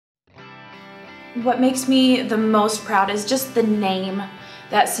What makes me the most proud is just the name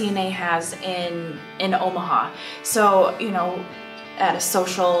that C&A has in Omaha. So, you know, at a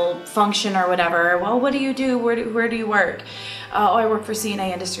social function or whatever, well, what do you do? Where do you work? Oh, I work for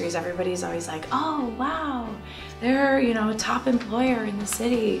C&A Industries. Everybody's always like, oh, wow, they're, you know, a top employer in the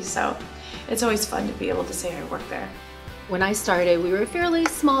city. So it's always fun to be able to say I work there. When I started, we were a fairly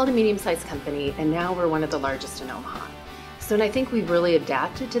small to medium-sized company, and now we're one of the largest in Omaha. So, and I think we've really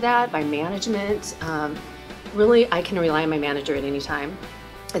adapted to that by management. Really, I can rely on my manager at any time.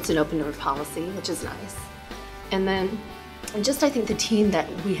 It's an open door policy, which is nice. And then just I think the team that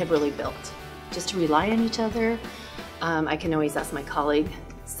we have really built, just to rely on each other. I can always ask my colleague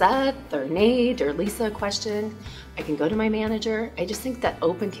Seth or Nate or Lisa a question. I can go to my manager. I just think that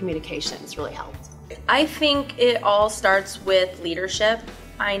open communication has really helped. I think it all starts with leadership.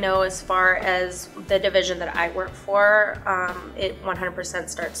 I know as far as the division that I work for, it 100%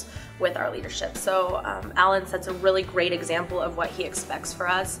 starts with our leadership. So Alan sets a really great example of what he expects for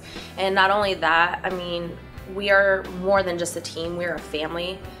us. And not only that, I mean, we are more than just a team, we're a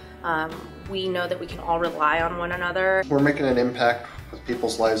family. We know that we can all rely on one another. We're making an impact with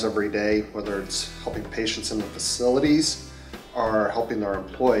people's lives every day, whether it's helping patients in the facilities or helping their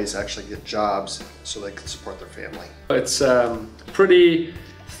employees actually get jobs so they can support their family. It's pretty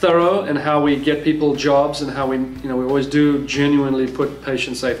thorough in how we get people jobs and how we always do genuinely put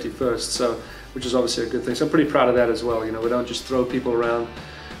patient safety first, so which is obviously a good thing. So I'm pretty proud of that as well. You know, we don't just throw people around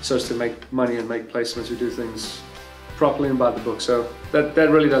so as to make money and make placements. We do things properly and by the book. So that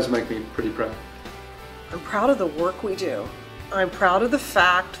really does make me pretty proud. I'm proud of the work we do. I'm proud of the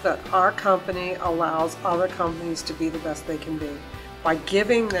fact that our company allows other companies to be the best they can be by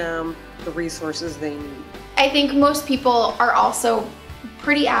giving them the resources they need. I think most people are also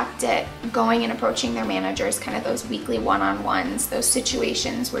pretty apt at going and approaching their managers, kind of those weekly one-on-ones, those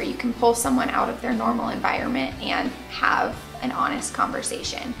situations where you can pull someone out of their normal environment and have an honest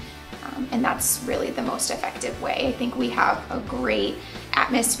conversation. And that's really the most effective way. I think we have a great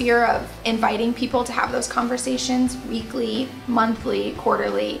atmosphere of inviting people to have those conversations weekly, monthly,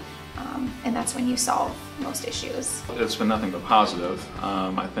 quarterly, and that's when you solve most issues. It's been nothing but positive.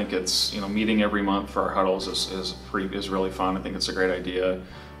 I think it's, you know, meeting every month for our huddles is really fun. I think it's a great idea.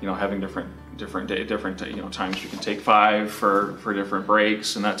 You know, having different times you can take 5 for different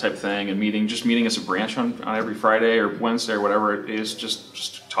breaks and that type of thing, and just meeting as a branch on every Friday or Wednesday or whatever it is,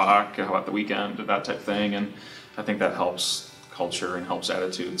 just talk about the weekend, that type of thing, and I think that helps culture and helps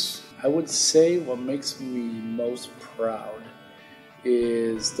attitudes. I would say what makes me most proud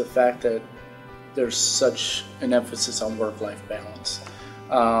is the fact that there's such an emphasis on work-life balance.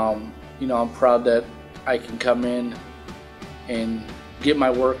 You know, I'm proud that I can come in and get my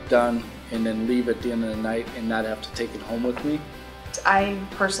work done and then leave at the end of the night and not have to take it home with me. I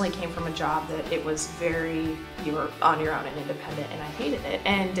personally came from a job that it was very, you were on your own and independent, and I hated it.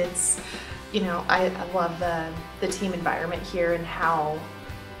 And it's, you know, I love the team environment here and how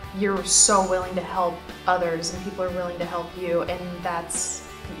you're so willing to help others and people are willing to help you, and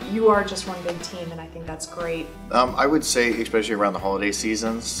you are just one big team, and I think that's great. I would say, especially around the holiday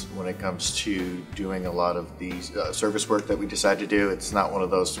seasons, when it comes to doing a lot of the service work that we decide to do, it's not one of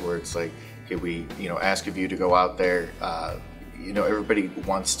those where it's like, okay, we ask of you to go out there. Everybody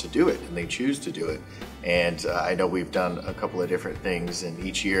wants to do it and they choose to do it. And I know we've done a couple of different things, and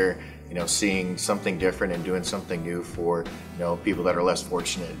each year, seeing something different and doing something new for, people that are less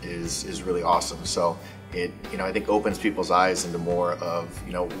fortunate is really awesome. So it, I think opens people's eyes into more of,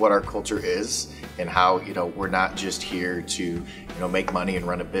 what our culture is and how, we're not just here to, make money and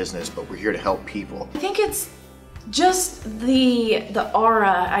run a business, but we're here to help people. I think it's just the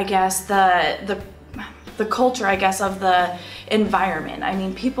aura, I guess, the culture, I guess, of the environment. I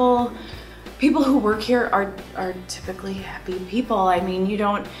mean, people who work here are typically happy people. I mean, you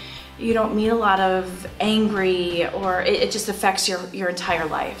don't meet a lot of angry, or it just affects your entire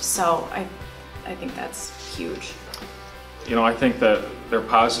life. So I think that's huge. I think that they're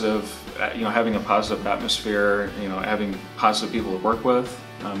positive, having a positive atmosphere, having positive people to work with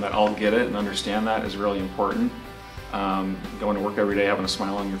that all get it and understand that is really important. Going to work every day, having a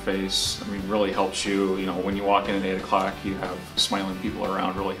smile on your face, really helps you. When you walk in at 8 o'clock, you have smiling people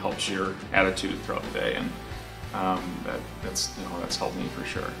around, really helps your attitude throughout the day, and that's helped me for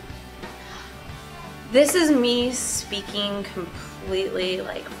sure. This is me speaking completely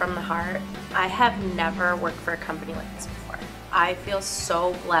from the heart. I have never worked for a company like this before. I feel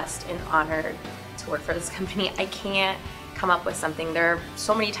so blessed and honored to work for this company. I can't come up with something. There are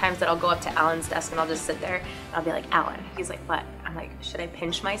so many times that I'll go up to Alan's desk and I'll just sit there and I'll be like, Alan. He's like, what? I'm I'm like, should I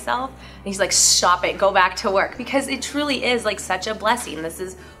pinch myself? And he's like, stop it, go back to work, because it truly is like such a blessing. This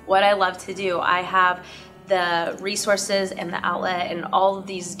is what I love to do. I have the resources and the outlet and all of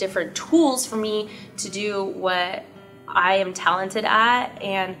these different tools for me to do what I am talented at,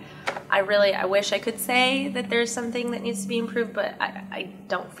 and I wish I could say that there's something that needs to be improved, but I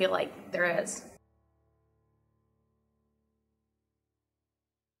don't feel like there is.